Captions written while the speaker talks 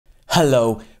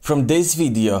Hello! From this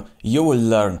video you will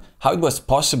learn how it was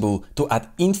possible to add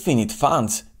infinite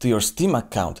funds to your Steam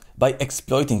account by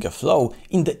exploiting a flaw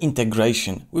in the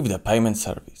integration with the payment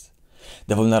service.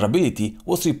 The vulnerability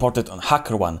was reported on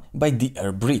hackerone by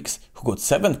Dr. Briggs, who got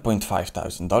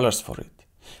 $7,500 for it.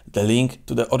 The link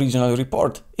to the original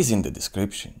report is in the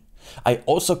description. I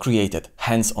also created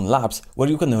hands-on labs where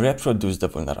you can reproduce the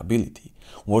vulnerability.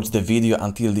 Watch the video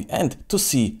until the end to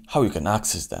see how you can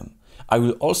access them. I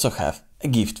will also have a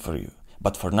gift for you,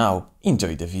 but for now,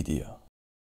 enjoy the video.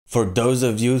 For those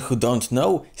of you who don't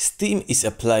know, Steam is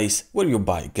a place where you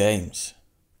buy games.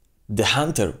 The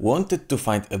hunter wanted to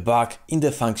find a bug in the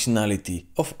functionality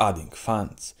of adding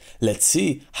funds. Let's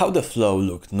see how the flow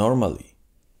looked normally.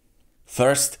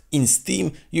 First, in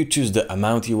Steam, you choose the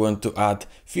amount you want to add,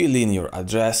 fill in your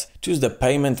address, choose the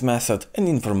payment method and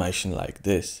information like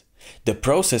this. The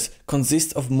process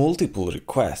consists of multiple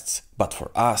requests, but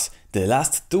for us, the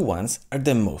last two ones are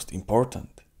the most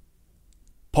important.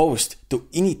 Post to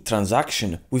init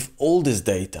transaction with all this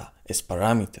data as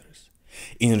parameters.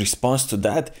 In response to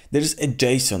that, there is a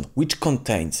JSON which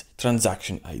contains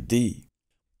transaction ID.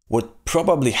 What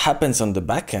probably happens on the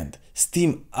backend,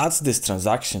 Steam adds this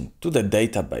transaction to the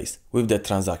database with the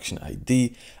transaction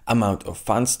ID, amount of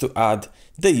funds to add,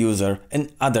 the user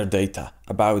and other data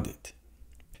about it.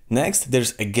 Next,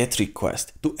 there's a GET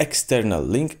request to external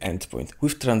link endpoint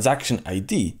with transaction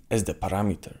ID as the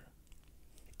parameter.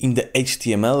 In the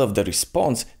HTML of the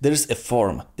response, there's a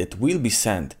form that will be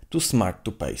sent to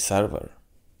Smart2Pay server.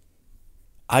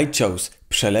 I chose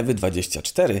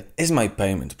Przelewy24 as my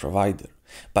payment provider,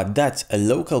 but that's a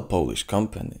local Polish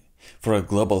company. For a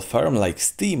global firm like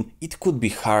Steam, it could be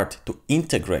hard to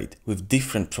integrate with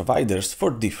different providers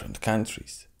for different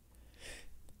countries.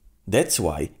 That's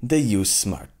why they use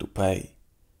Smart2Pay.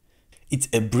 It's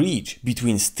a bridge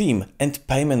between Steam and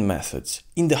payment methods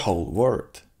in the whole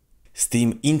world.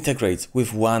 Steam integrates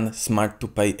with one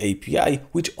Smart2Pay API,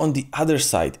 which on the other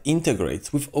side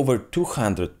integrates with over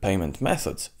 200 payment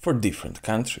methods for different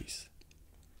countries.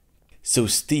 So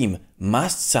Steam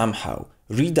must somehow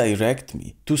redirect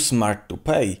me to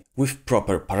Smart2Pay with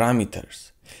proper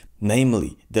parameters.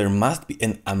 Namely, there must be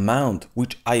an amount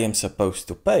which I am supposed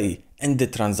to pay and the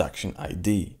transaction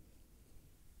ID.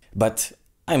 But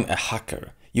I'm a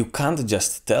hacker. You can't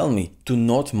just tell me to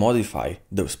not modify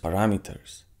those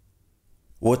parameters.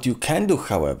 What you can do,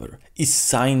 however, is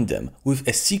sign them with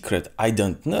a secret I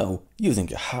don't know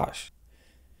using a hash.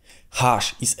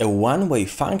 Hash is a one-way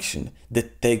function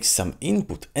that takes some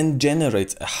input and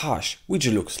generates a hash which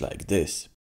looks like this.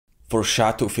 For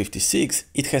SHA-256,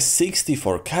 it has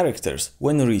 64 characters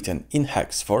when written in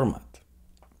hex format.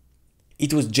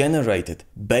 It was generated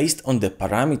based on the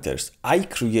parameters I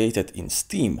created in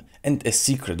Steam and a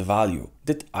secret value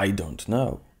that I don't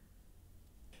know.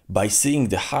 By seeing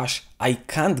the hash, I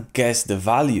can't guess the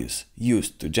values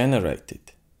used to generate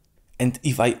it. And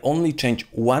if I only change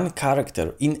one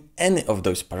character in any of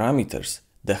those parameters,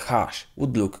 the hash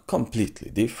would look completely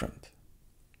different.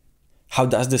 How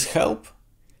does this help?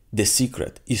 The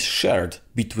secret is shared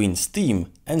between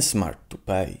Steam and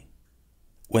Smart2Pay.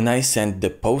 When I send the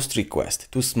post request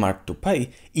to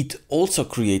Smart2Pay, it also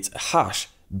creates a hash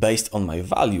based on my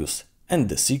values and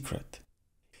the secret.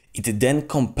 It then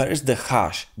compares the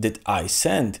hash that I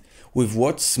send with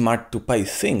what Smart2Pay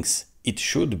thinks it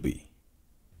should be.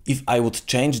 If I would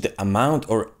change the amount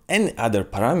or any other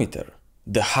parameter,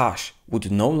 the hash would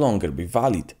no longer be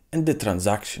valid and the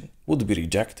transaction would be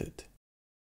rejected.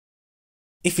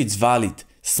 If it's valid,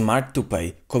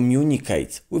 Smart2Pay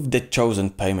communicates with the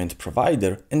chosen payment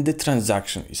provider and the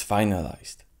transaction is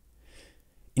finalized.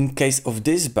 In case of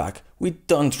this bug, we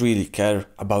don't really care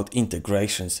about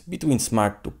integrations between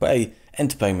Smart2Pay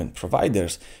and payment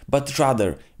providers, but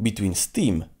rather between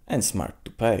Steam and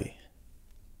Smart2Pay.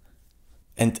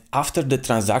 And after the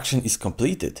transaction is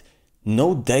completed,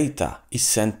 no data is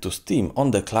sent to Steam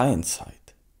on the client side.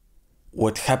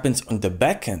 What happens on the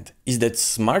backend is that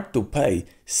Smart2Pay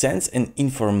sends an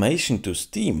information to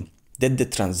Steam that the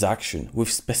transaction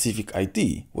with specific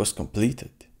ID was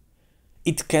completed.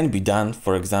 It can be done,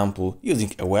 for example,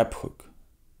 using a webhook.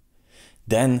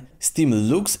 Then Steam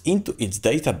looks into its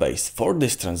database for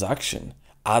this transaction,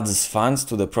 adds funds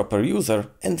to the proper user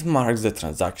and marks the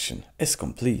transaction as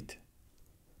complete.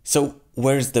 So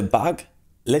where's the bug?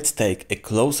 Let's take a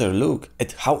closer look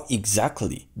at how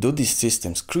exactly do these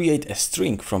systems create a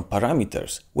string from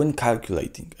parameters when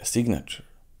calculating a signature.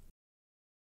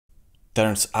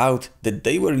 Turns out that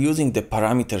they were using the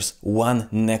parameters one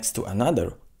next to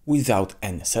another without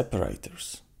any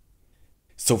separators.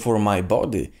 So for my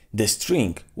body, the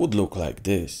string would look like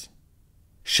this.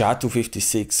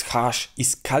 SHA-256 hash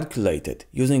is calculated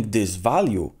using this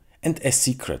value and a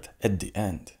secret at the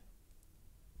end.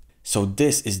 So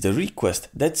this is the request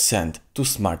that's sent to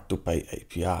Smart2Pay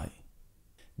API.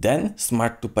 Then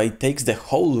Smart2Pay takes the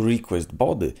whole request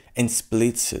body and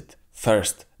splits it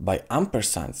first by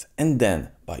ampersands and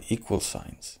then by equal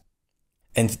signs.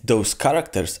 And those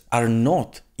characters are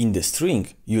not in the string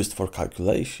used for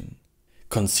calculation.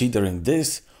 Considering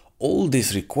this, all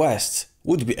these requests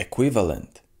would be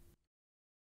equivalent.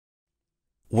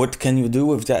 What can you do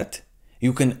with that?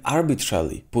 You can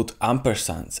arbitrarily put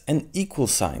ampersands and equal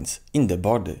signs in the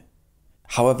body.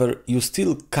 However, you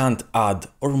still can't add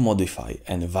or modify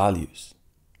any values.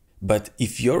 But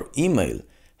if your email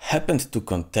happened to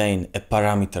contain a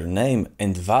parameter name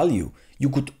and value, you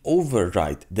could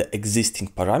override the existing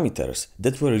parameters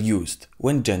that were used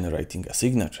when generating a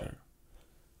signature.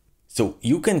 So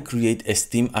you can create a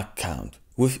Steam account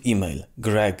with email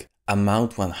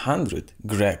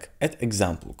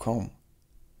greg_amount100greg@example.com.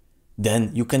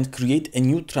 Then you can create a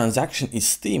new transaction in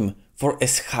Steam for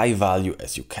as high value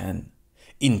as you can.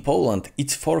 In Poland,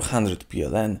 it's 400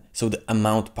 PLN, so the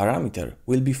amount parameter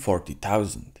will be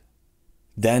 40,000.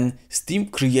 Then Steam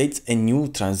creates a new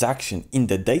transaction in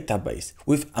the database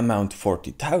with amount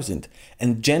 40,000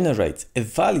 and generates a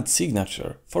valid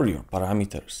signature for your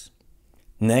parameters.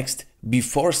 Next,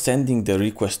 before sending the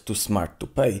request to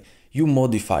Smart2Pay, you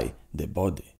modify the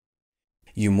body.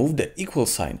 You move the equal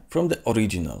sign from the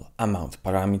original amount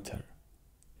parameter.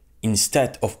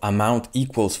 Instead of amount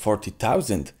equals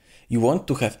 40,000, you want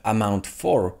to have amount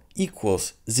 4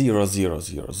 equals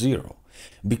 0000,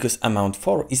 because amount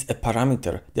 4 is a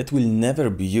parameter that will never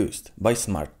be used by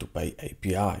Smart2Pay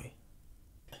API.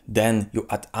 Then you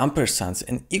add ampersands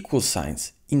and equal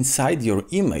signs inside your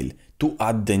email to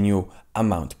add the new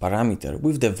amount parameter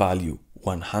with the value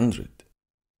 100.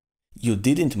 You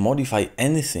didn't modify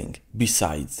anything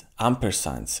besides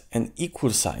ampersands and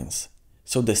equal signs,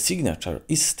 so the signature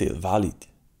is still valid.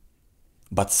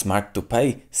 But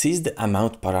Smart2Pay sees the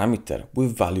amount parameter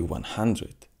with value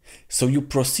 100, so you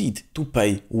proceed to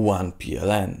pay 1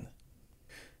 PLN.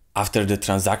 After the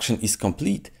transaction is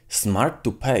complete,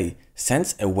 Smart2Pay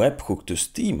sends a webhook to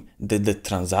Steam that the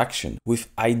transaction with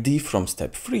ID from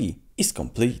step 3 is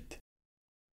complete.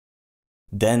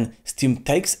 Then Steam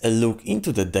takes a look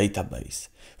into the database,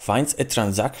 finds a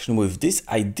transaction with this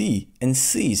ID and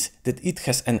sees that it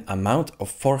has an amount of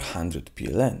 400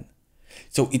 PLN.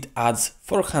 So it adds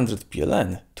 400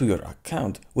 PLN to your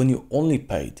account when you only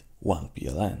paid 1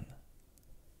 PLN.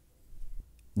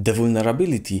 The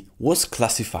vulnerability was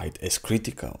classified as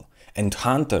critical, and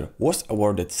Hunter was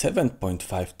awarded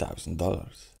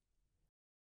 $7,500.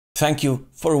 Thank you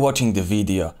for watching the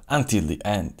video until the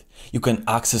end. You can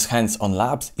access hands-on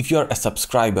labs if you are a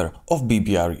subscriber of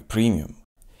BBRE Premium.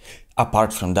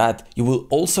 Apart from that, you will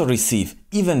also receive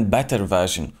even better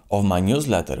version of my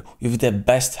newsletter with the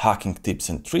best hacking tips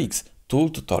and tricks, tool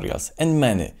tutorials and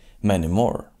many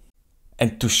more.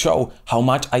 And to show how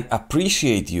much I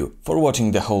appreciate you for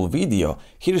watching the whole video,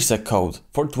 here's a code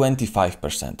for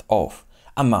 25% off,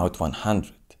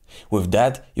 amount100. With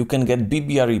that, you can get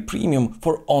BBRE Premium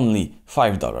for only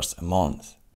 $5 a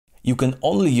month. You can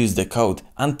only use the code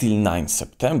until 9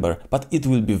 September, but it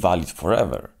will be valid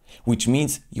forever, which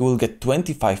means you will get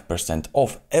 25%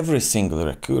 off every single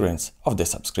recurrence of the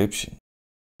subscription.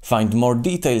 Find more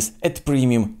details at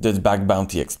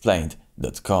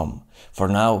premium.bugbountyexplained.com. For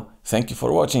now, thank you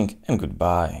for watching and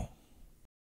goodbye.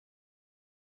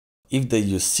 If they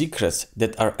use secrets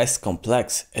that are as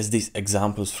complex as these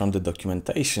examples from the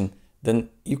documentation, then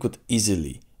you could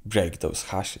easily break those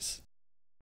hashes.